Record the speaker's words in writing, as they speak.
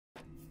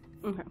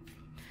Okay.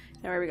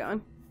 Now where are we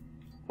going?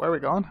 Where are we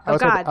going? Oh,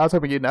 God. I was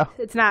hoping you'd know.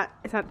 It's not.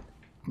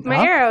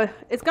 My arrow.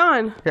 It's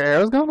gone. Your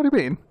arrow's gone? What do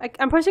you mean?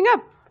 I'm pushing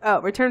up.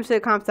 Oh, return to the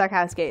Comstock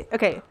House gate.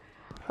 Okay.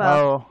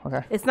 Well,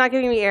 okay. it's not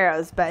giving me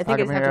arrows, but I think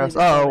I just have to leave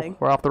this building.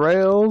 We're off the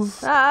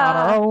rails on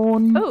our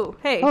own. Oh,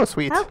 hey. Oh,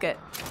 sweet. I like it.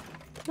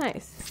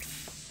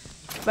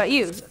 Nice. What about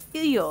you?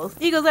 Eagles.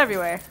 Eagles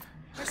everywhere.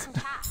 Here's some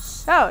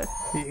cash. Oh.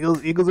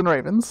 Eagles and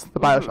ravens. The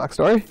Bioshock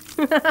story.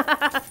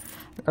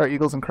 Or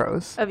eagles and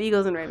crows. Of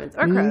eagles and ravens.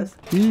 Or crows.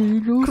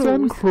 Eagles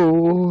and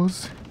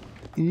crows.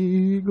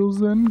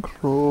 Eagles and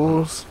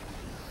crows.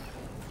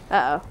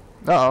 Uh-oh.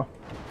 Uh-oh.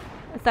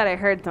 I thought I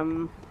heard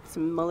some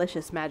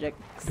malicious magic.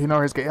 Do you know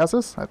where his gatehouse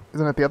is?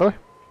 Isn't it the other way?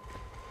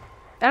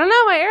 I don't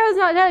know. My arrow's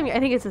not telling me. I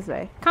think it's this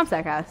way.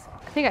 Comstock House.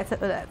 I think I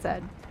said what that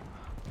said.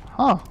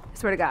 Huh. I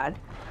swear to God.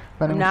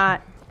 But I'm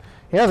not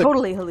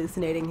totally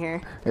hallucinating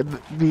here.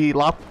 The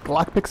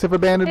lockpicks have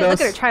abandoned Hey, us.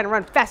 look at her trying to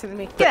run faster than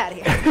me. Get out of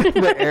here.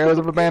 The arrows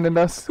have abandoned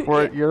us.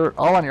 You're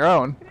all on your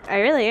own. I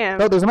really am.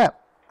 Oh, there's a map.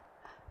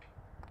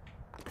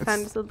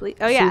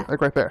 Oh, yeah. See,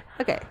 like right there.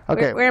 Okay.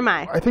 Okay. Where am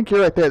I? I think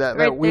you're right there. That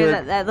Right weird.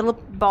 there, that little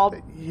ball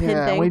pin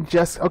thing. We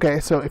just...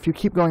 Okay, so if you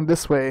keep going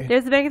this way...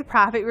 There's the Bank of the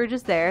Prophet. We were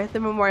just there. The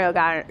Memorial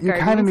Gardens. You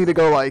kind of need to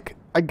go, like...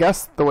 I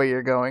guess the way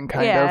you're going,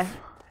 kind of.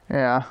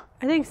 Yeah.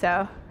 I think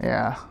so.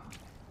 Yeah.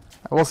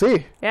 We'll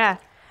see. Yeah.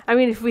 I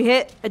mean, if we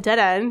hit a dead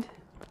end...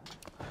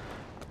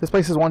 This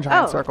place is one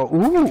giant circle.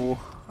 Ooh.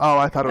 Oh,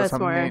 I thought it was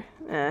something neat.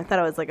 I thought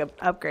it was like an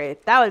upgrade.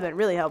 That would have been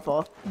really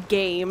helpful.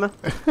 Game.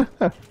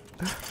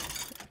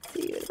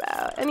 See what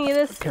about any of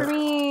this for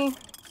me?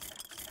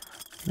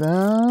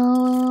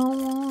 No.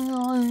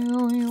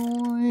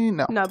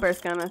 No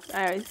burst gun.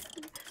 I always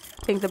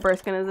think the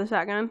burst gun is a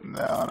shotgun.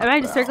 No. Am I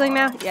just circling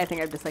now? Yeah, I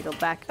think I've just cycled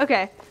back.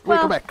 Okay.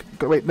 Wait, go back.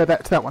 Wait, no,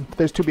 to that one.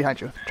 There's two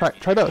behind you.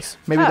 Try those.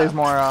 Maybe there's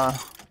more.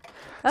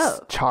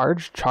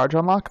 Charge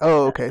unlock.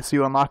 Oh, okay. So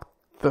you unlock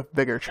the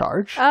bigger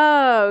charge.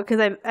 Oh,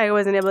 because I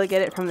wasn't able to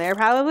get it from there,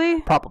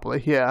 probably.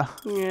 Probably, yeah.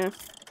 Yeah.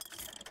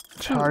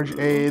 Charge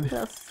aid.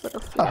 What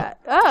else we got?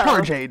 Oh.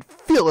 Charge aid.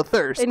 Feel the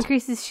thirst.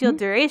 Increases shield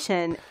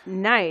duration.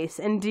 Nice.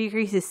 And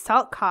decreases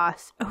salt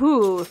cost.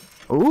 Ooh.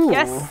 Ooh.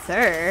 Yes,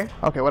 sir.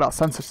 Okay, what else?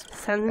 Sensors.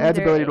 Sensor Adds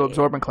ability to aid.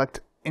 absorb and collect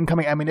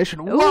incoming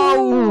ammunition.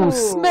 Whoa! Ooh.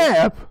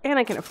 Snap! And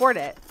I can afford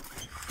it.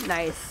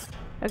 Nice.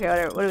 Okay,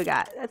 what do we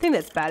got? I think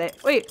that's about it.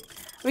 Wait,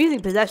 I'm using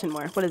possession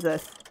more. What is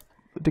this?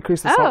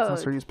 Decrease the salt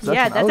sensor use possession.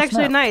 Yeah, that's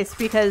actually nice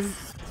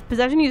because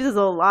possession uses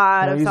a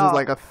lot of salt. It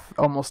uses like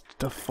almost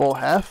a full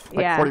half,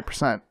 like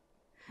 40%.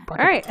 All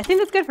right, I think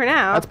that's good for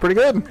now. That's pretty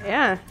good.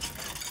 Yeah.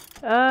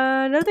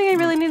 I don't think I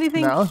really need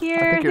anything here.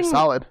 I think you're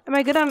solid. Am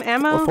I good on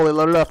ammo? We're fully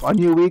loaded up. A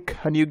new week,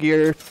 a new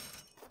gear.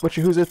 What's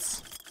your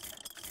who's-its?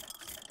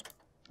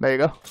 There you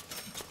go.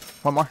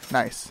 One more.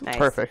 Nice.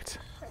 Perfect.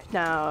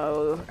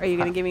 No. Are you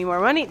going to give me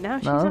more money? No,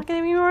 she's not going to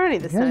give me more money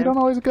this time. Yeah, you don't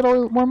always get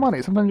more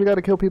money. Sometimes you got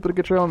to kill people to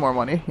get your own more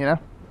money, you know?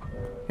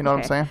 You know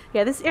what I'm saying?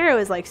 Yeah, this arrow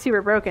is like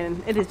super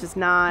broken. It is just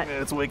not.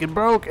 It's wicked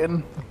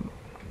broken.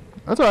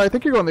 That's all right. I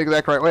think you're going the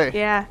exact right way.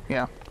 Yeah.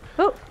 Yeah.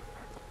 Oh.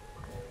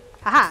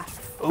 Haha.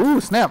 Ooh,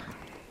 snap.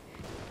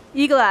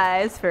 Eagle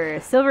eyes for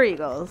silver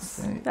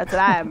eagles. That's what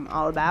I'm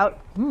all about.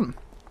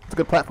 It's a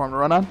good platform to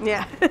run on.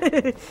 Yeah.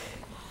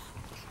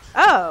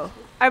 Oh,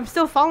 I'm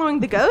still following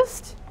the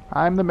ghost?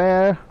 I'm the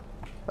mayor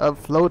of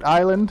Float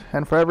Island,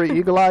 and for every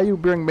eagle eye you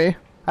bring me,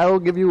 I will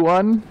give you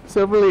one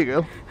silver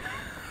eagle.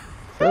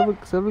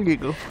 Silver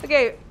eagle.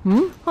 Okay,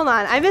 hold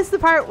on. I missed the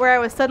part where I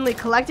was suddenly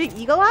collecting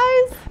eagle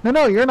eyes?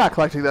 No, you're not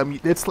collecting them.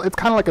 It's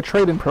kind of like a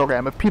trade-in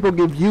program. If people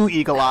give you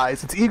eagle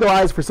eyes, it's eagle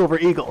eyes for silver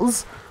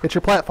eagles. It's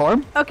your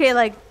platform. Okay,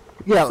 like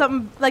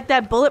something like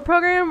that bullet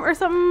program or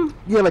something?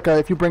 Yeah, like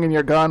if you bring in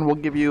your gun, we'll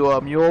give you a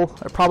mule,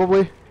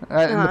 probably,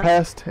 in the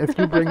past. If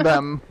you bring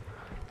them,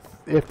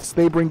 if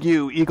they bring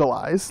you eagle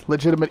eyes,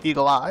 legitimate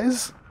eagle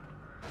eyes,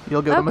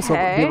 you'll give them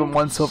give them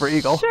one silver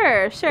eagle.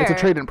 Sure. It's a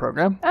trade-in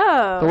program.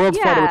 Oh, the world's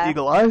flooded with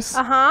eagle eyes.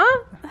 Uh-huh.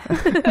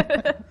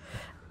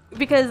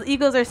 Because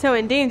eagles are so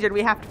endangered,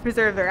 we have to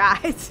preserve their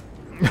eyes.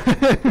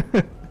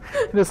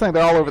 Just think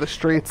they're all over the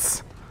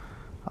streets,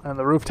 on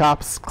the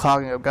rooftops,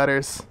 clogging up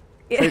gutters.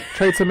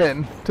 Trade some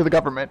in to the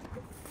government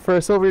for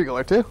a silver eagle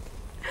or two.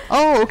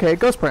 Oh, okay,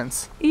 ghost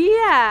prince.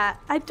 Yeah,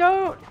 I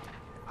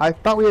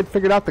thought we had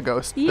figured out the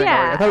ghost thing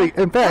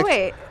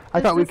already. I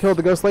thought we killed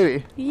the ghost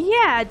lady.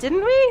 Yeah,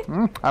 didn't we?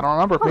 I don't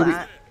remember. Hold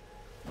on.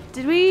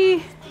 Did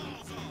we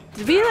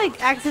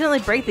like accidentally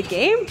break the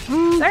game?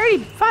 I already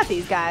fought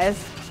these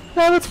guys.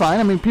 No, that's fine.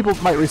 I mean, people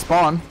might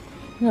respawn.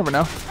 You never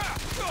know.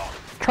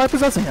 Try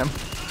possessing him.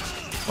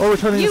 Or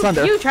returning the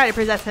thunder. You try to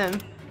possess him.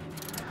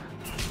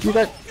 You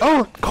got...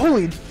 Oh,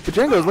 holy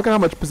bajangos. Look at how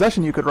much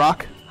possession you could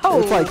rock.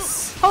 Holy, it's like...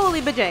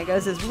 Holy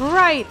bajangos is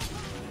right.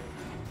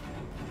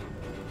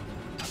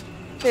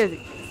 There's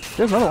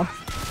another one.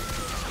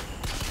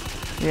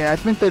 Yeah, I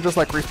think they're just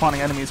like respawning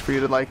enemies for you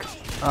to like...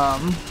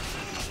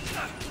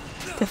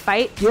 To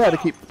fight? Yeah, to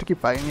keep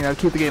fighting. You know, to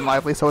keep the game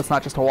lively so it's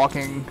not just a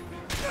walking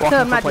so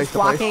I'm not just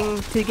walking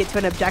to get to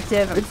an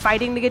objective. I'm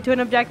fighting to get to an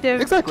objective?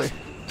 Exactly.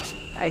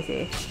 I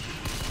see.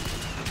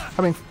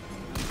 I mean,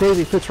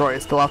 Daisy Fitzroy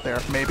is still out there,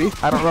 maybe.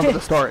 I don't remember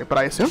the story, but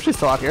I assume she's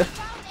still out here.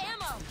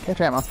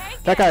 Catch ammo.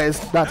 That guy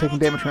is not taking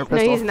damage from her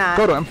pistol. No, he's not.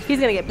 Go to him. He's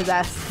gonna get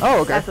possessed.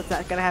 Oh, okay. That's what's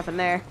not gonna happen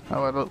there.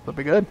 Oh, it'll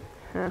be good.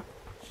 Huh.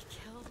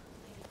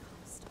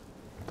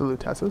 The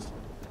Lutesses.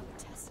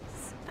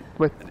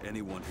 Wait. And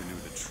anyone who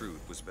knew the truth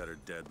was better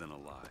dead than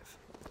alive.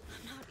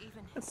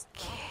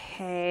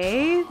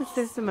 Okay, this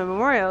is the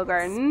Memorial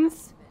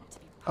Gardens.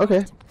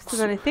 Okay. So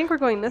then I think we're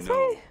going this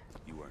way?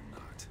 You are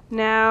not.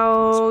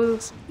 Now,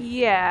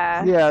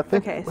 yeah. Yeah, I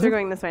think... Okay, so we're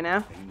going this way now.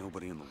 Ain't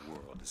nobody in the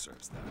world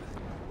deserves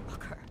that.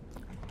 Okay.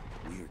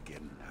 We are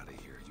getting out of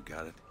here. You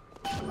got it?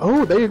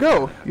 Oh, there you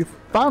go. You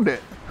found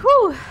it.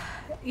 Whew.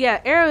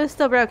 Yeah, arrow is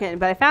still broken,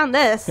 but I found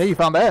this. Yeah, you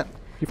found that.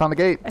 You found the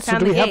gate. I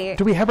found the gate.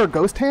 Do we have her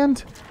ghost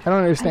hand? I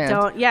don't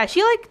understand. Yeah,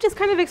 she like just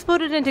kind of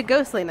exploded into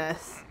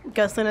ghostliness.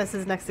 Ghostliness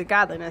is next to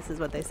godliness, is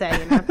what they say,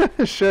 you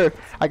know? Sure.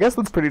 I guess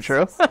that's pretty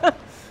true.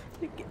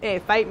 Hey,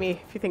 fight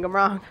me if you think I'm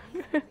wrong.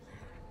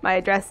 My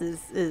address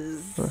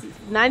is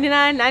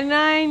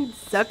 9999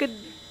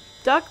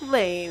 Duck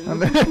Lane.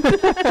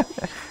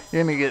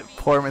 You're gonna get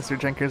poor Mr.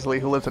 Jenkersley,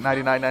 who lives at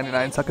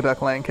 9999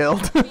 Suckaduck Lane,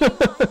 killed.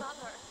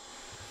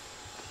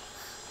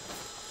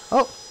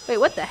 Oh. Wait,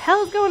 what the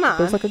hell is going on?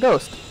 There's like a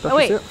ghost. Don't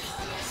you see it?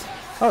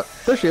 Oh,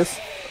 there she is.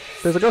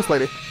 There's a ghost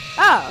lady.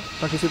 Oh.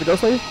 Don't you see the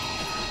ghost lady?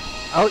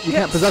 Oh, you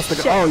can't possess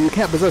the. Oh, you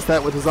can't possess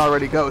that which is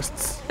already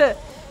ghosts.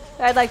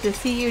 I'd like to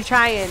see you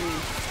try and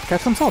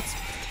catch some salts.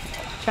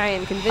 Try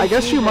and convince me. I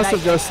guess you must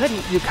have just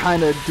couldn't. you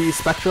kind of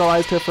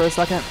despectralized her for a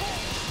second.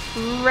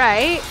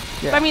 Right.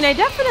 Yeah. I mean, I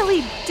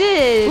definitely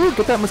did. Ooh,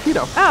 get that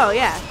mosquito. Oh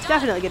yeah,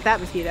 definitely get that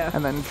mosquito.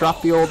 And then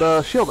drop the old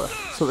shielder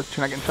so that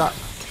you're not getting shot.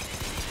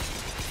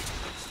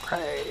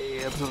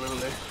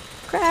 Absolutely.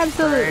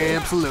 Absolutely.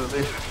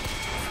 Absolutely.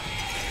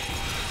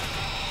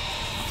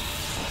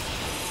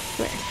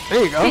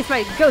 There you go. Taste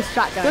my ghost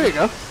shotgun. There you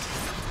go.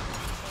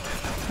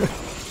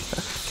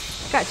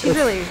 God, she's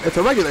really... It's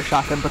a regular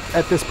shotgun, but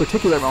at this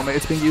particular moment,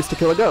 it's being used to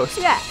kill a ghost.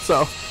 Yeah.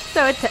 So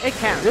it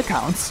counts. It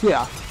counts,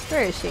 yeah.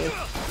 Where is she?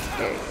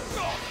 There.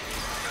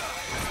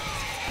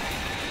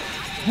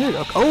 There you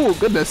go. Oh,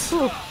 goodness.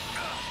 Ooh.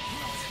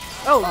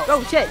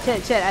 Oh, shit.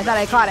 I thought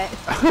I caught it.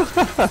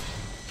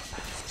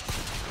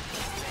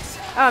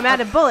 Oh, I'm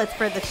out of bullets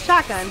for the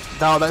shotgun.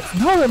 No, that's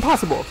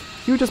impossible.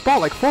 You just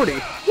bought like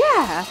 40.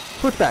 Yeah.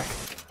 Switch back.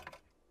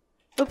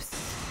 Oops.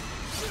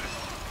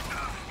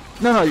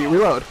 No, you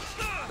reload.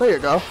 There you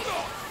go.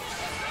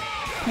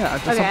 Yeah.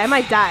 Okay, I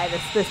might die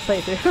this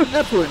playthrough.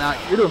 Absolutely not.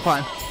 You're doing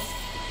fine.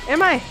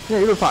 Am I? Yeah,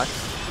 you're doing fine.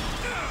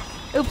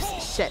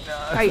 Oops. Shit.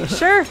 Are you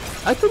sure?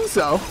 I think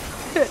so.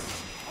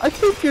 I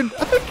think you're doing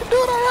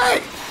all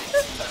right.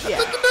 Yeah.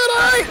 I think you're doing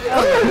all right.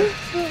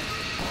 Okay.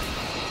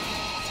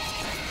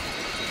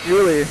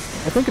 Really,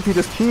 I think if you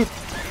just keep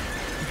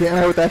getting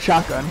her with that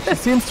shotgun, she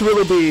seems to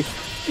really be.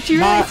 She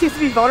really seems to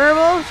be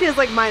vulnerable. She has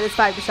like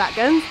 -5 to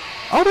shotguns.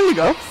 Oh, there you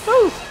go.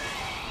 Oh.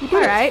 All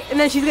right, and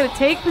then she's gonna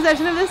take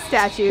possession of this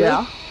statue.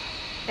 Yeah.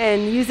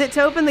 And use it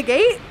to open the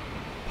gate.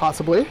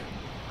 Possibly.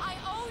 I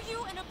owe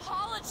you an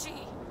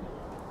apology.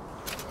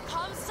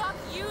 Comstock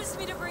used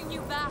me to bring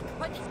you back,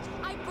 but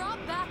I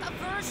brought back a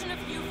version of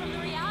you from the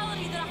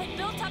reality that I had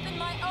built up in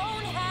my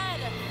own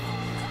head.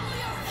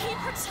 He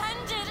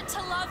pretended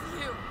to love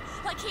you,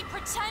 like he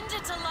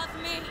pretended to love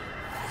me.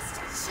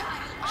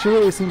 She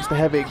really seems to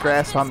have a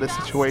grasp on this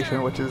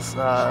situation, which is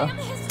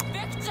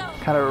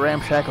kind of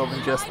ramshackled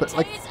and just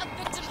like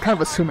kind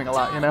of assuming a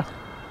lot, you know.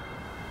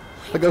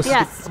 The ghost.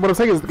 Yes. What I'm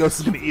saying is the ghost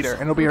is going to eat her,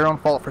 and it'll be her own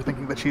fault for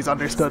thinking that she's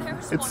understood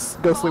its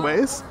ghostly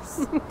ways.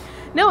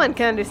 No one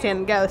can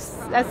understand ghosts.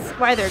 That's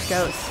why they're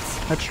ghosts.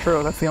 That's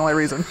true. That's the only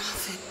reason.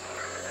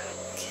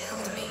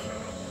 Killed me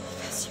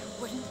because you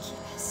wouldn't keep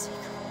his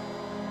secret.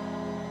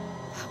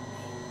 Help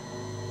me.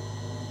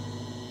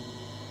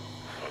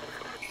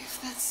 If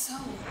that's so,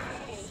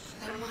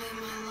 then why am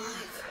I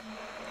alive?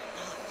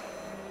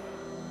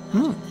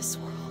 Not in this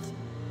world.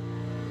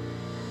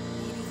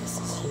 Maybe this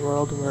is A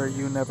world where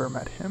you never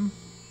met him.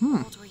 a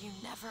world where you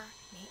never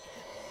meet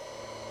him.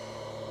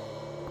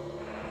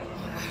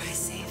 Or where I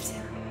saved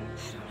him.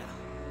 I don't know.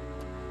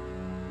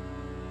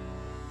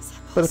 Is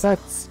that But if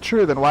that's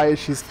true, then why is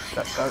she a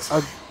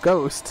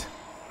ghost?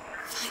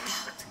 Find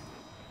out.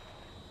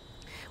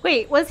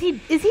 Wait, is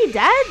he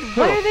dead?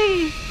 What Who? are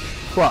they?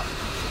 What?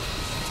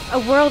 A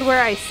world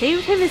where I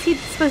saved him? Is he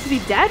supposed to be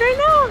dead right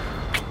now?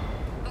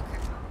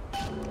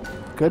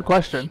 Good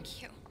question.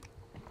 Thank you.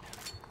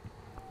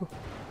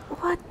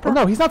 What the? Well,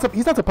 no, he's not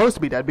supposed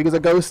to be dead because a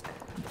ghost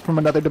from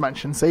another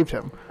dimension saved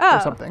him or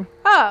something.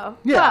 Oh.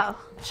 Yeah. Oh,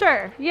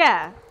 sure.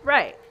 Yeah.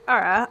 Right. All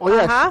right. Well,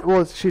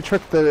 yeah. She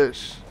tricked the.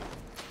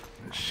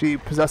 She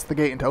possessed the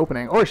gate into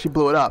opening, or she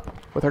blew it up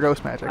with her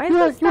ghost magic. Why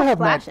You is that have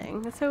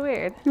flashing? That's so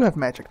weird. You have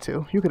magic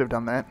too. You could have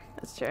done that.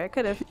 That's true. I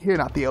could have. You're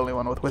not the only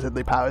one with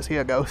wizardly powers. He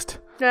a ghost.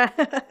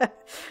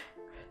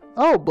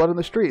 Oh, blood in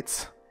the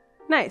streets.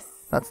 Nice.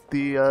 That's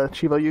the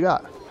Chivo you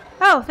got.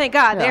 Oh, thank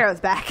God. The Yeah. arrow's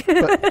back.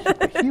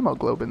 But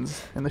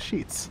hemoglobin's in the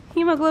sheets.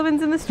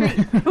 Hemoglobin's in the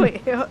street.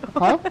 Wait.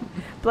 Huh?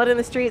 Blood in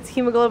the streets,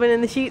 hemoglobin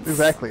in the sheets.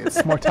 Exactly.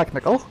 It's more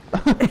technical.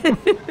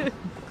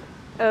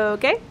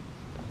 Okay.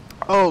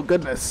 Oh,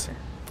 goodness.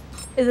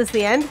 Is this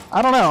the end?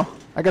 I don't know.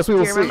 I guess we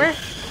will Do you remember?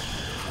 see.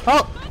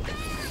 Oh!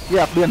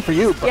 Yeah, the end for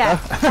you. But, Yeah.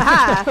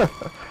 Haha.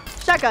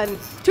 Shotgun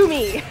to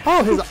me.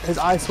 Oh, his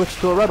eye switched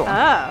to a red one.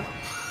 Oh.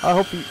 I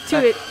hope he...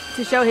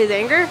 To show his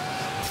anger?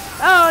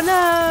 Oh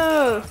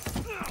no!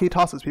 He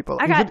tosses people.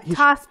 I got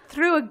tossed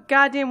through a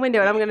goddamn window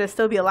and I'm gonna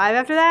still be alive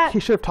after that? He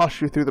should have tossed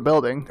you through the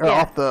building. Or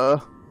Yeah. off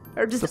the...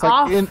 Or just Just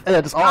off, like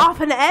just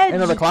off an edge.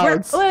 into the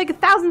clouds. We're like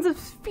thousands of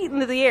feet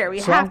into the air. We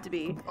have to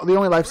be. The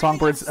only life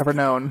songbirds ever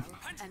known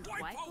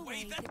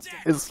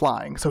is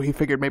flying, so he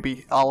figured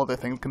maybe all other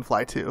things can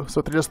fly too. So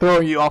if they're just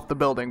throwing you off the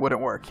building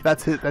wouldn't work.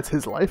 That's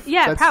his life.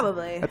 Yeah,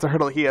 probably. That's a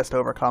hurdle he has to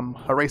overcome.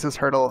 A racist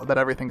hurdle that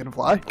everything can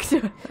fly.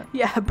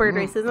 Yeah, bird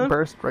racism.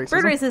 Bird racism.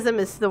 Bird racism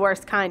is the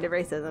worst kind of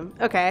racism.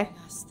 Okay.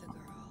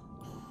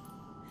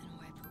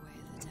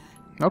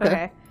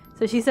 Okay.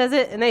 So she says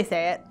it and they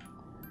say it.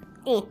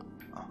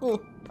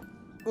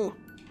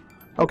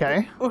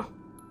 Okay.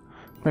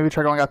 Maybe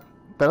try going out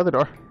that other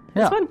door.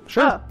 Yeah, This one?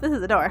 sure. Oh, this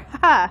is a door.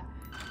 Haha.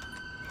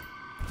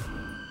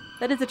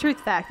 That is a truth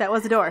fact. That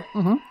was a door.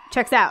 Mm-hmm.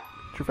 Checks out.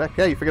 True fact.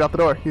 Yeah, you figured out the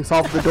door. You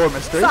solved the door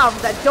mystery. Solved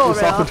that door You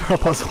solved riddle. the door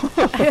puzzle.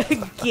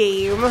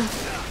 Game.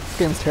 This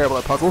game's terrible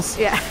at puzzles.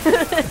 Yeah.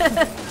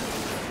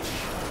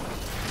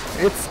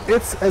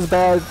 It's as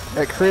bad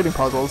at creating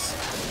puzzles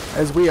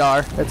as we are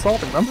at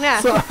solving them. Yeah.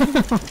 So,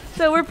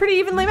 So we're pretty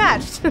evenly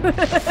matched. Stop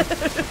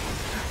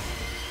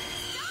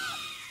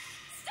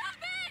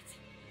it!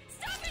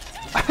 Stop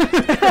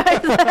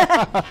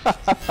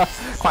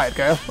it! quiet,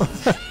 girl.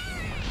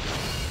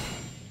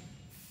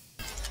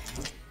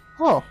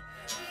 Oh.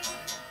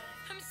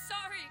 I'm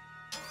sorry.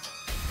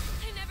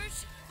 I never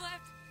should have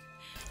left.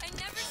 I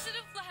never should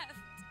have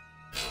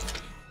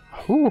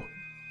left. Ooh.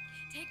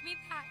 Take me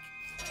back.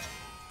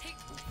 Take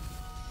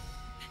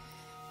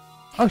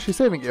Oh, she's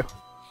saving you.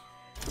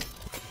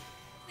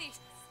 please.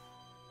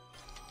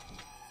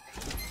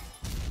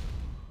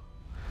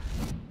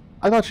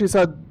 I thought she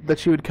said that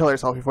she would kill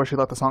herself before she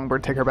let the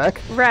songbird take her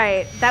back.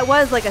 Right. That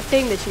was like a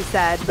thing that she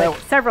said like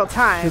several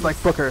times. She's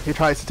like, Booker, if he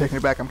tries to take me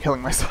back, I'm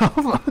killing myself.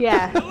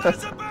 Yeah.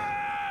 Elizabeth!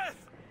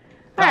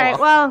 Alright,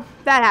 well,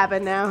 that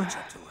happened now.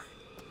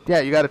 Yeah,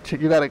 you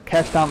gotta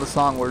catch down the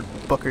songbird,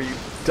 Booker, you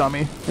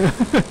dummy.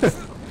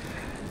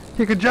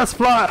 He could just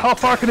fly. How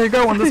far can he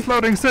go in this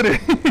floating city?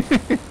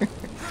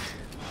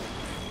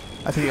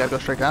 I think you gotta go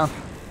straight down.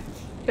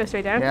 Go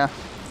straight down? Yeah.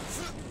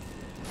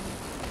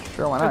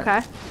 Sure, why not?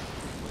 Okay.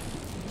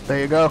 There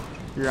you go.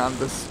 You're on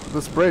this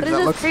bridge. What is That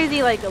this looks.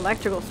 crazy like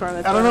electrical storm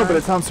that's I don't going know, but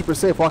on? it sounds super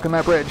safe walking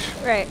that bridge.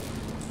 Right.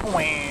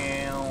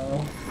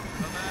 Wow.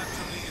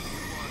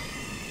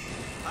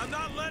 I'm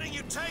not letting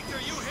you take her,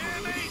 you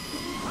hear me?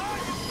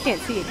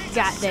 Can't see a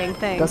goddamn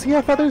thing. Does he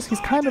have feathers? He's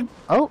kind of.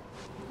 Oh,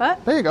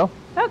 What? there you go.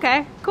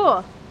 Okay,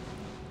 cool.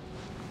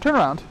 Turn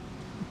around.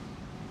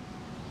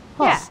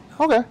 Huh. Yeah.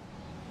 Okay.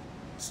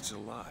 It's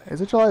July.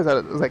 Is it July?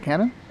 Is that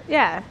canon?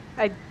 Yeah.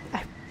 I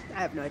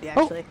have no idea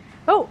Oh. actually.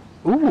 Oh.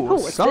 Ooh, Oh,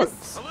 what's suns.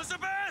 this?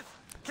 Elizabeth!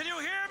 Can you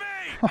hear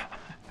me?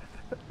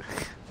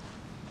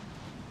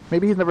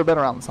 Maybe he's never been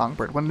around the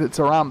songbird. When it's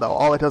around, though,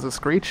 all it does is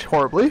screech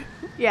horribly.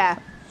 Yeah.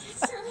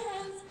 Get your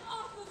hands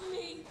off of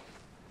me.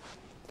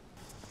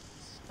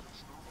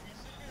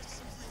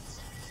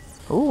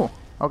 Ooh.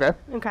 Okay.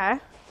 Okay.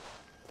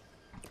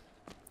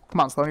 Come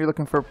on, Sloan. You're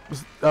looking for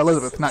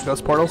Elizabeth, not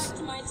ghost portals.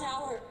 To my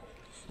tower.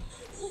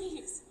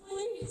 Please,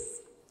 please.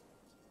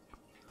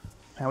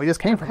 And we just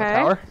came from the Okay.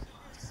 tower.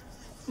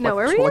 No,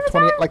 where were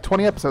Like you?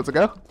 20 episodes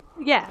ago.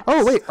 Yeah.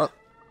 Oh wait.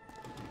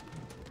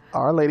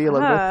 Our Lady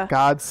Elizabeth. Uh-huh.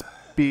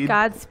 Godspeed.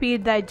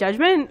 Godspeed thy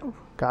judgment?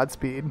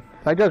 Godspeed.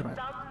 Thy judgment.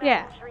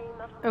 Yeah.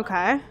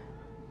 Okay.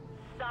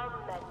 Some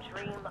that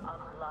dream of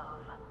love.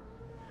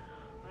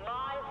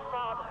 My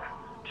father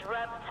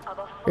dreamt of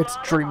a It's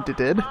dreamed it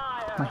did.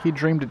 He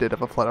dreamed it did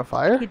of a flood of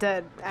fire. He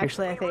did,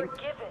 actually, I think.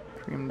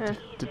 Dreamed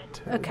did.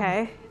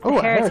 Okay. Oh, The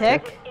a heretic.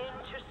 heretic.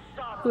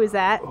 Who is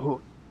that?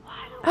 Oh.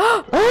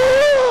 Oh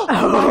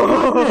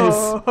my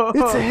goodness!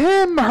 It's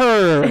him,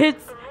 her.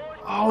 It's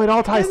Oh, it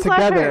all ties Slash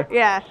her. together.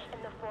 Yeah.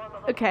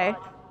 Okay.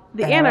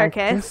 The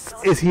anarchist.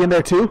 Is he in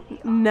there too?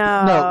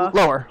 No. No,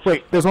 lower.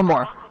 Wait, there's one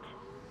more.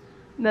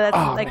 No, that's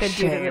Oh, like a dude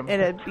shame.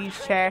 in a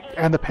beach chair.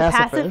 And the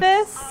pacifist.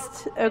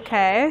 Pacifist?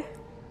 Okay.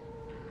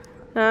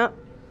 No.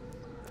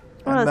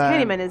 Well, And this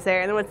then Candyman is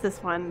there. And then what's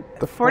this one?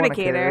 the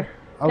Fornicator.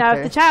 fornicator. Now, if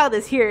Okay. the child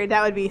is here,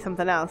 that would be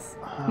something else.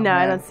 No,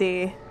 I man. don't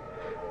see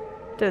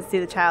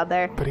the child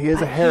there. But he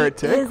is a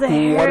heretic. is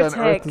a What on earth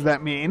heretic. does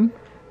that mean?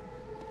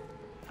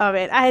 Oh,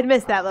 man. I had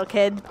missed that little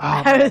kid. Oh,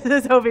 I was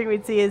just hoping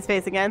we'd see his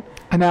face again.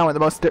 And now, in the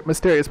most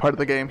mysterious part of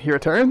the game, he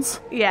returns.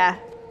 Yeah.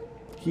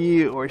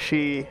 He or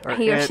she or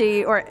He or it.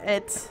 she or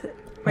it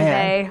or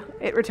Man.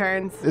 they. It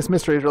returns. This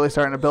mystery is really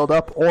starting to build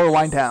up or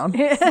wind down.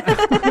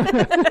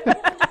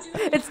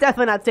 It's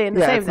definitely not staying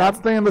the Yeah, same, it's not though.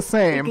 staying the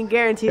same. You can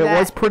guarantee it that.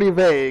 was pretty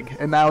vague,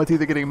 and now it's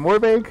either getting more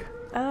vague,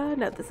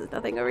 No, this is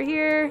nothing over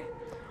here.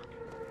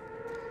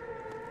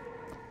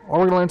 or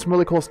we're gonna learn some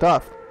really cool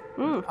stuff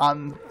Hmm.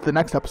 on the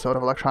next episode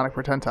of Electronic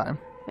Pretend Time.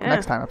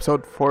 Next time,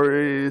 episode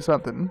 40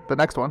 something. The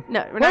next one.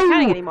 No, we're not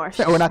counting anymore.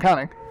 Yeah, we're not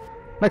counting.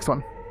 Next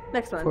one.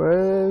 Next one.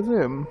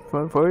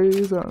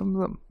 40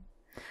 something.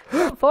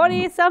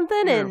 40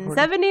 something and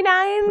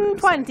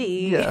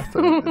 79.20. Yeah,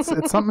 so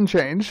it's something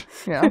change.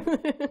 Yeah.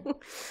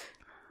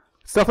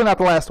 It's definitely not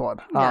the last one.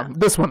 Yeah.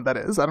 This one, that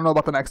is. I don't know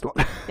about the next one.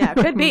 Yeah,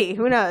 could be.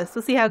 Who knows?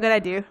 We'll see how good I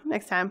do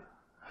next time.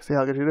 See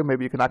how good you do.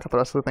 Maybe you can knock out the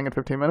rest of the thing in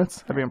 15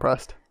 minutes. I'd be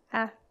impressed.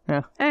 Yeah.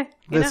 I'm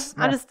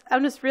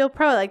just real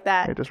pro like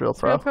that. You're just real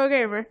pro. Real pro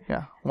gamer.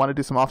 Yeah. Want to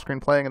do some off-screen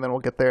playing, and then we'll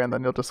get there, and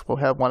then we'll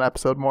have one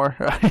episode more.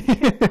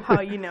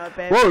 Oh, you know it,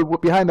 babe. Whoa!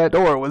 Behind that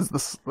door was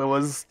this. It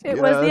was the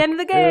end of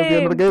the game. It was the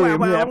end of the game.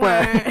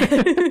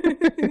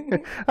 Yeah.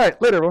 All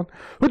right. Later, everyone.